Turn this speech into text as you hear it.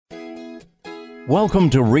Welcome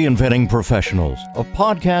to Reinventing Professionals, a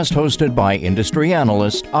podcast hosted by industry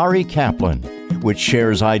analyst Ari Kaplan, which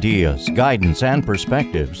shares ideas, guidance, and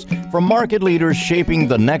perspectives from market leaders shaping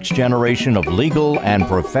the next generation of legal and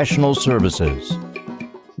professional services.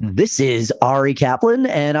 This is Ari Kaplan,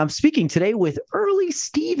 and I'm speaking today with Early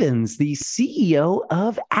Stevens, the CEO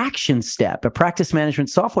of ActionStep, a practice management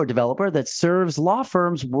software developer that serves law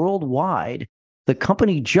firms worldwide. The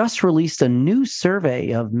company just released a new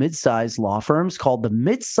survey of mid-sized law firms called the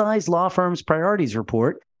Mid-Sized Law Firms Priorities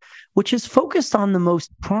Report, which is focused on the most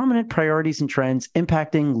prominent priorities and trends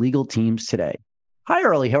impacting legal teams today. Hi,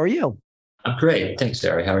 Early. How are you? I'm great. Thanks,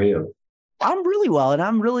 Ari. How are you? I'm really well, and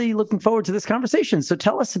I'm really looking forward to this conversation. So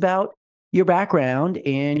tell us about your background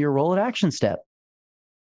and your role at ActionStep.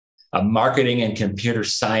 A marketing and computer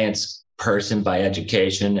science person by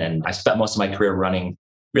education, and I spent most of my career running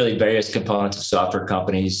really various components of software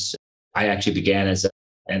companies. I actually began as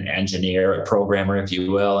an engineer, a programmer, if you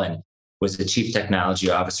will, and was the chief technology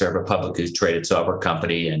officer of a publicly traded software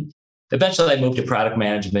company. And eventually I moved to product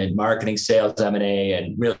management, marketing, sales, M&A,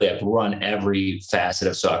 and really I've run every facet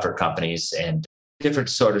of software companies and different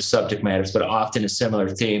sort of subject matters, but often a similar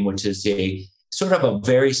theme, which is a sort of a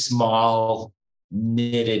very small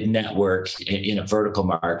knitted network in a vertical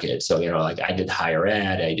market. So, like I did higher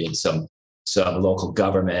ed, I did some local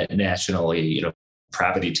government, nationally,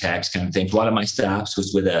 property tax kind of things. One of my stops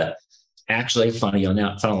was with funnily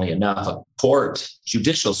enough, a court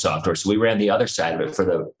judicial software. So we ran the other side of it for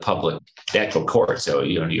the public actual court. So,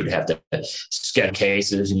 you'd have to schedule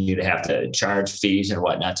cases and you'd have to charge fees and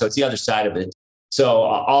whatnot. So it's the other side of it. So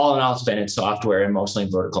all in all, it's been in software and mostly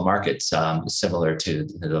in vertical markets, similar to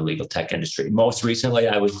the legal tech industry. Most recently,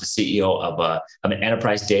 I was the CEO of an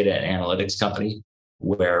enterprise data and analytics company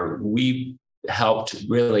where we helped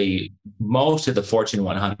really most of the Fortune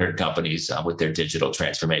 100 companies with their digital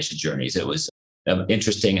transformation journeys. It was an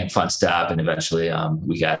interesting and fun stop, and eventually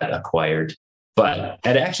we got acquired. But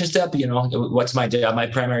at ActionStep, what's my job? My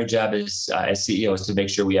primary job is as CEO is to make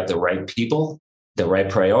sure we have the right people, the right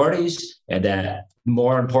priorities, and that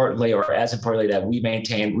more importantly, or as importantly, that we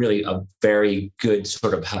maintain really a very good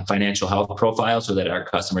sort of financial health profile so that our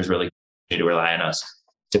customers really need to rely on us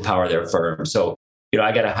to power their firm. So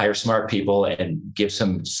I got to hire smart people and give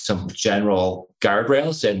some general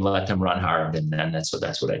guardrails and let them run hard. And then that's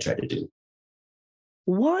what I try to do.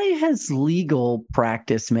 Why has legal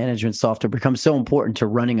practice management software become so important to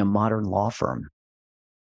running a modern law firm?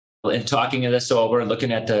 In talking this over,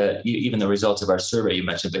 looking at even the results of our survey, you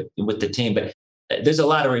mentioned it with the team, but there's a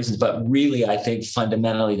lot of reasons. But really, I think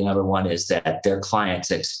fundamentally, the number one is that their clients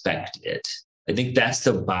expect it. I think that's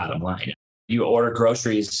the bottom line. You order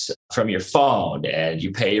groceries from your phone and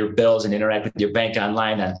you pay your bills and interact with your bank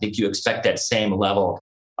online. I think you expect that same level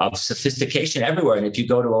of sophistication everywhere. And if you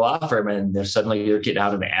go to a law firm and suddenly you're getting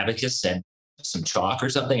out an abacus and some chalk or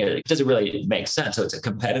something, it doesn't really make sense. So it's a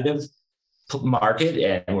competitive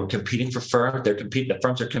market and we're competing for firms. The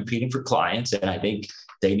firms are competing for clients. And I think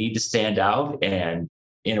they need to stand out and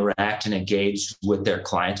interact and engage with their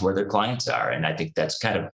clients where their clients are. And I think that's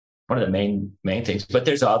kind of one of the main things, but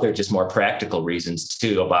there's other just more practical reasons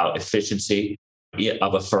too about efficiency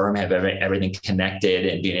of a firm, have everything connected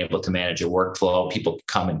and being able to manage your workflow. People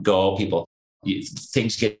come and go.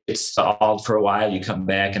 Things get stalled for a while. You come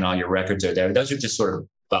back and all your records are there. Those are just sort of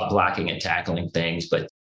about blocking and tackling things. But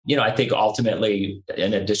I think ultimately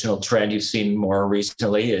an additional trend you've seen more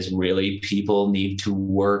recently is really people need to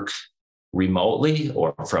work remotely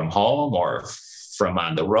or from home or from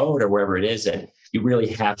on the road or wherever it is. And you really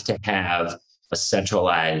have to have a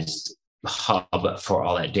centralized hub for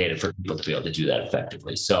all that data for people to be able to do that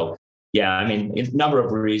effectively. So, a number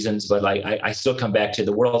of reasons, but I still come back to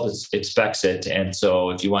the world expects it. And so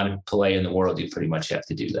if you want to play in the world, you pretty much have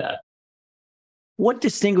to do that. What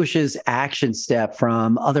distinguishes ActionStep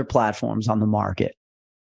from other platforms on the market?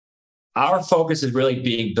 Our focus is really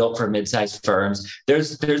being built for mid-sized firms.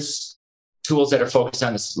 There's tools that are focused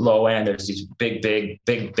on the low end. There's these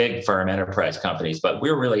big firm enterprise companies, but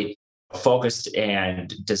we're really focused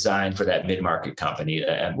and designed for that mid-market company.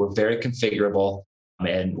 And we're very configurable.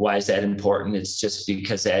 And why is that important? It's just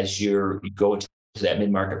because as you go to that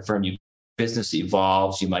mid-market firm, business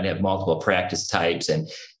evolves, you might have multiple practice types, and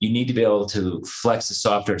you need to be able to flex the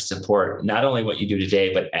software to support not only what you do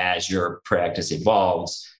today, but as your practice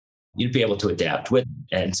evolves, you'd be able to adapt with.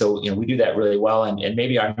 And so, we do that really well. And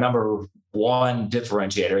maybe our number one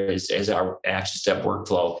differentiator is our ActionStep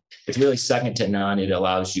workflow. It's really second to none. It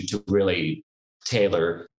allows you to really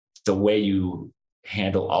tailor the way you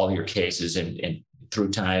handle all your cases and through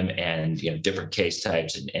time and different case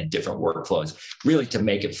types and different workflows, really to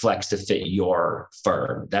make it flex to fit your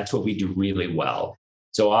firm. That's what we do really well.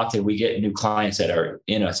 So often we get new clients that are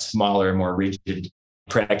in a smaller, more rigid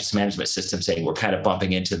practice management system saying we're kind of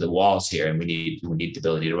bumping into the walls here and we need the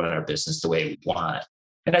ability to run our business the way we want.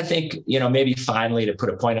 And I think, maybe finally to put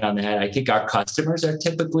a point on that, I think our customers are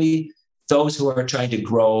typically those who are trying to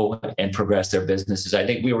grow and progress their businesses. I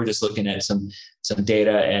think we were just looking at some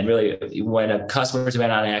data, and really when a customer's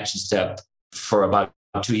been on Action Step for about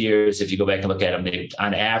 2 years, if you go back and look at them, they've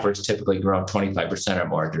on average typically grown 25% or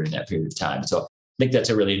more during that period of time. So I think that's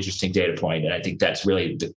a really interesting data point. And I think that's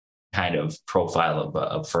really the kind of profile of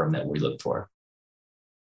a firm that we look for.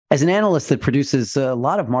 As an analyst that produces a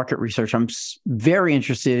lot of market research, I'm very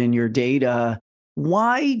interested in your data.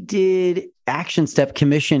 Why did Action Step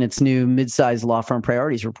commission its new mid-sized law firm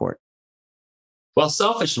priorities report? Well,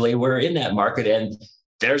 selfishly, we're in that market and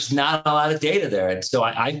there's not a lot of data there. And so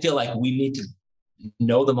I feel like we need to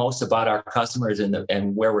know the most about our customers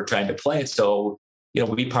and where we're trying to play. So,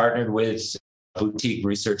 we partnered with a boutique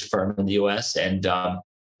research firm in the US and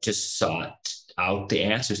just sought out the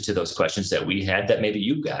answers to those questions that we had that maybe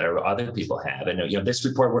you got or other people have. And, this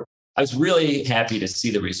report, I was really happy to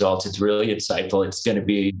see the results. It's really insightful. It's going to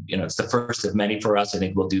be, it's the first of many for us. I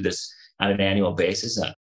think we'll do this on an annual basis.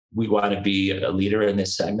 We want to be a leader in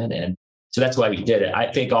this segment. And so that's why we did it.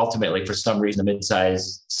 I think ultimately, for some reason, the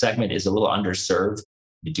mid-size segment is a little underserved.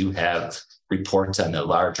 You do have reports on the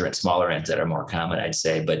larger and smaller ends that are more common, I'd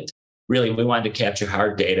say. But really, we wanted to capture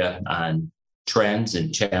hard data on trends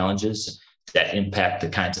and challenges that impact the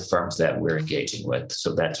kinds of firms that we're engaging with.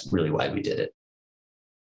 So that's really why we did it.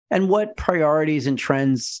 And what priorities and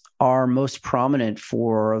trends are most prominent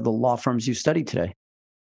for the law firms you studied today?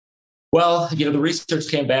 Well, the research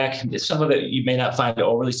came back. Some of it you may not find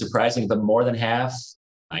overly surprising, but more than half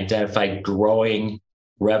identified growing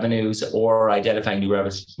revenues or identifying new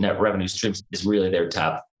net revenue streams is really their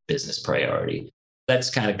top business priority. That's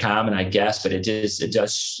kind of common, I guess, but it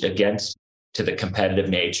does against to the competitive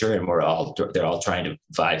nature, and they're all trying to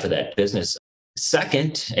vie for that business.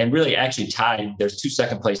 Second, and really actually tied, there's 2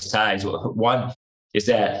 second place ties. One is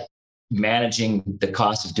that managing the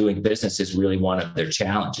cost of doing business is really one of their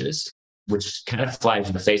challenges, which kind of flies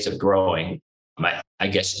in the face of growing. I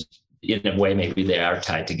guess in a way, maybe they are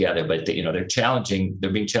tied together, but they're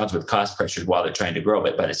being challenged with cost pressures while they're trying to grow.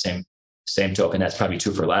 But by the same token, that's probably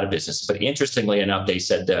true for a lot of businesses. But interestingly enough, they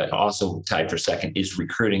said that also tied for second is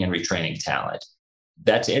recruiting and retraining talent.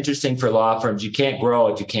 That's interesting for law firms. You can't grow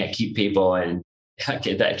if you can't keep people. And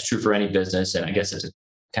that's true for any business. And I guess it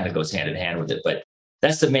kind of goes hand in hand with it. But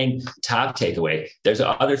that's the main top takeaway. There's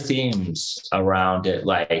other themes around it,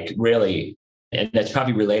 like really, and that's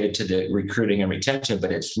probably related to the recruiting and retention,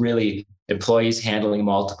 but it's really employees handling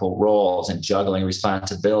multiple roles and juggling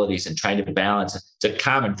responsibilities and trying to balance. It's a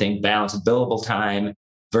common thing, balance billable time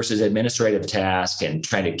versus administrative tasks and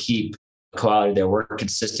trying to keep the quality of their work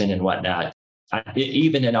consistent and whatnot.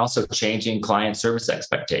 Even and also changing client service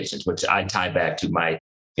expectations, which I tie back to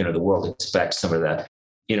the world expects some of the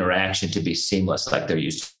interaction to be seamless like they're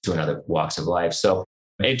used to in other walks of life. So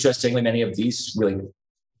interestingly, many of these really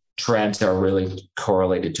trends are really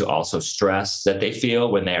correlated to also stress that they feel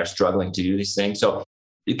when they are struggling to do these things. So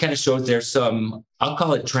it kind of shows there's some, I'll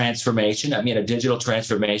call it transformation. I mean, a digital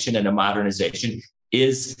transformation and a modernization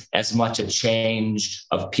is as much a change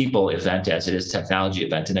of people event as it is technology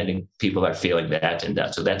event. And I think people are feeling that. And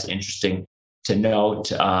so that's interesting to note.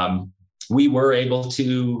 We were able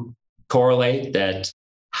to correlate that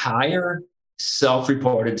higher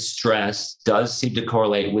self-reported stress does seem to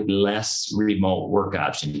correlate with less remote work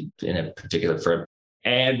options in a particular firm.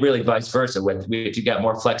 And really vice versa. If you got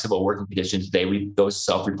more flexible working conditions, those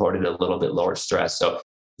self-reported a little bit lower stress. So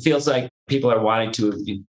it feels like people are wanting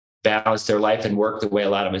to balance their life and work the way a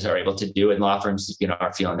lot of us are able to do, and law firms,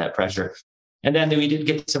 are feeling that pressure. And then we did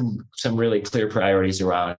get some really clear priorities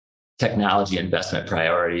around technology investment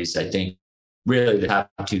priorities. I think really the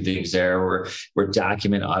top 2 things there were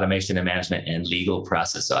document automation and management and legal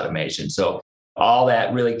process automation. So all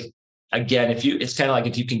that really, again, it's kind of like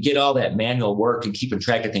if you can get all that manual work and keeping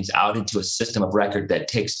track of things out into a system of record that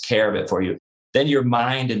takes care of it for you, then your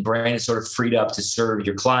mind and brain is sort of freed up to serve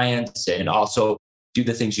your clients and also do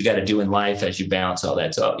the things you got to do in life as you balance all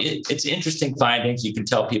that. So it's interesting findings. You can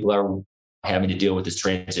tell people are having to deal with this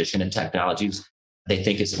transition in technologies. They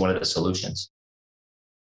think it's one of the solutions.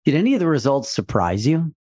 Did any of the results surprise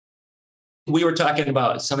you? We were talking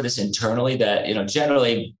about some of this internally that,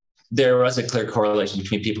 generally there was a clear correlation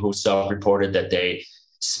between people who self-reported that they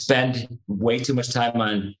spend way too much time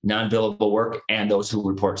on non-billable work and those who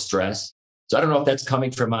report stress. So I don't know if that's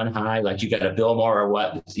coming from on high, like you got to bill more or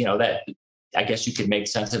what, that I guess you could make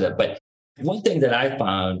sense of it. But one thing that I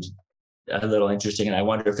found a little interesting, and I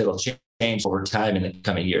wonder if it'll change over time in the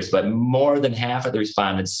coming years, but more than half of the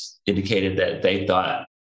respondents indicated that they thought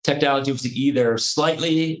technology was either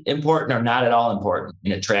slightly important or not at all important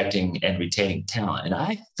in attracting and retaining talent. And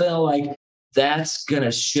I feel like that's going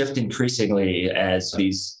to shift increasingly as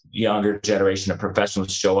these younger generation of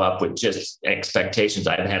professionals show up with just expectations.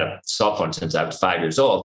 I've had a cell phone since I was 5 years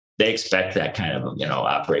old. They expect that kind of,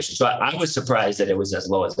 operation. So I was surprised that it was as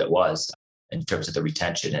low as it was in terms of the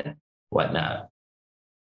retention and whatnot.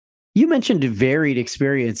 You mentioned a varied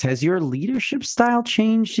experience. Has your leadership style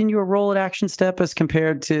changed in your role at ActionStep as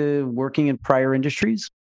compared to working in prior industries?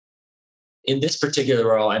 In this particular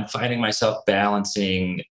role, I'm finding myself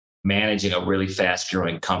balancing managing a really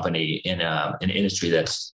fast-growing company in an industry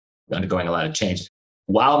that's undergoing a lot of change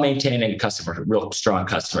while maintaining a real strong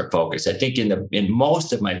customer focus. I think in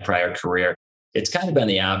most of my prior career, it's kind of been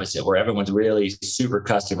the opposite, where everyone's really super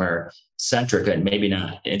customer centric and maybe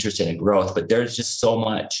not interested in growth, but there's just so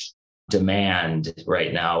much demand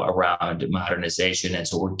right now around modernization. And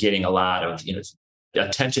so we're getting a lot of,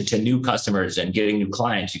 attention to new customers and getting new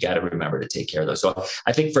clients. You got to remember to take care of those. So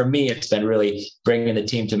I think for me, it's been really bringing the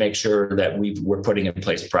team to make sure that we're putting in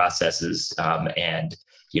place processes and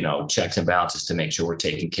checks and balances to make sure we're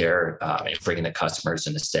taking care and bringing the customers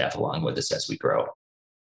and the staff along with us as we grow.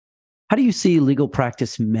 How do you see legal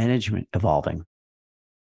practice management evolving?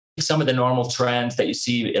 Some of the normal trends that you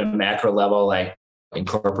see at a macro level, like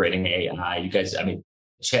incorporating AI,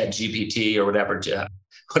 ChatGPT or whatever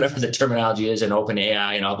the terminology is, and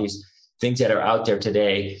OpenAI and all these things that are out there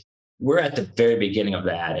today, we're at the very beginning of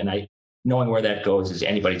that. And knowing where that goes is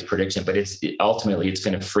anybody's prediction, but ultimately it's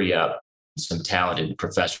going to free up some talented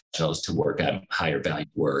professionals to work on higher value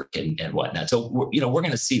work and whatnot. So we're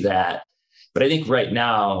going to see that. But I think right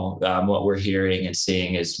now, what we're hearing and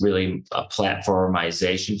seeing is really a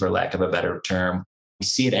platformization, for lack of a better term. We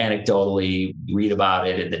see it anecdotally, read about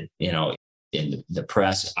it in the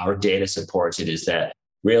press. Our data supports it, is that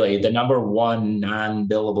really the number one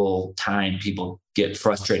non-billable time people get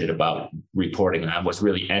frustrated about reporting on was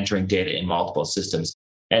really entering data in multiple systems.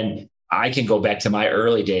 And I can go back to my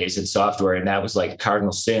early days in software, and that was like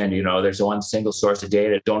cardinal sin. There's one single source of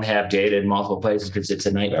data. Don't have data in multiple places because it's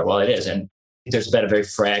a nightmare. Well, it is. And there's been a very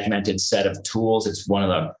fragmented set of tools. It's one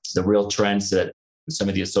of the real trends that some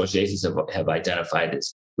of the associations have identified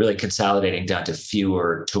is really consolidating down to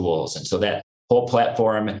fewer tools. And so that whole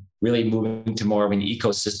platform really moving to more of an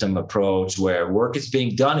ecosystem approach where work is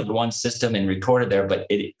being done in one system and recorded there, but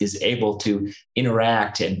it is able to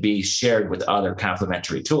interact and be shared with other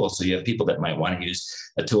complementary tools. So you have people that might want to use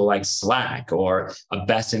a tool like Slack or a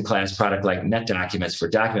best-in-class product like NetDocuments for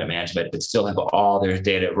document management, but still have all their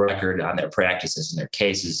data record on their practices and their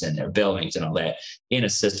cases and their billings and all that in a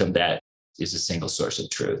system that is a single source of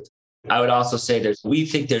truth. I would also say we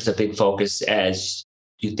think there's a big focus, as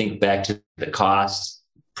you think back to the cost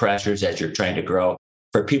pressures as you're trying to grow,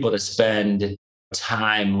 for people to spend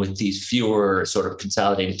time with these fewer sort of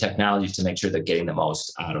consolidated technologies to make sure they're getting the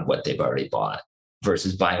most out of what they've already bought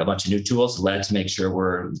versus buying a bunch of new tools. Let's make sure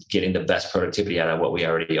we're getting the best productivity out of what we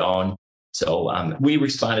already own. So we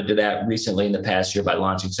responded to that recently in the past year by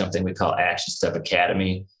launching something we call ActionStep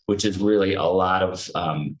Academy, which is really a lot of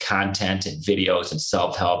content and videos and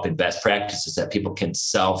self-help and best practices that people can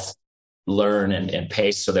self-learn and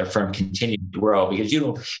pace so their firm continues to grow. Because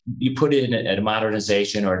you put in a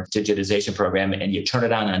modernization or digitization program and you turn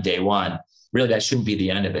it on day one, really that shouldn't be the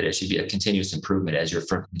end of it. It should be a continuous improvement as your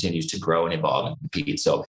firm continues to grow and evolve and compete.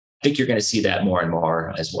 So I think you're going to see that more and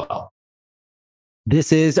more as well.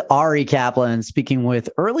 This is Ari Kaplan speaking with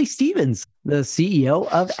Early Stevens, the CEO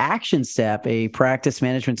of ActionStep, a practice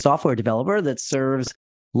management software developer that serves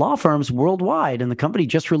law firms worldwide. And the company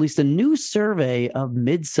just released a new survey of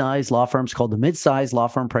mid-sized law firms called the Mid-Size Law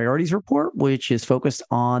Firm Priorities Report, which is focused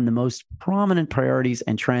on the most prominent priorities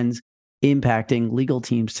and trends impacting legal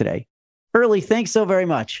teams today. Early, thanks so very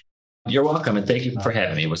much. You're welcome, and thank you for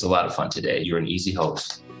having me. It was a lot of fun today. You're an easy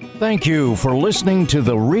host. Thank you for listening to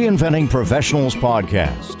the Reinventing Professionals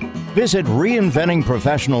podcast. Visit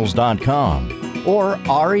reinventingprofessionals.com or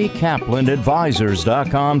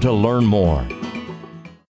arikaplanadvisors.com to learn more.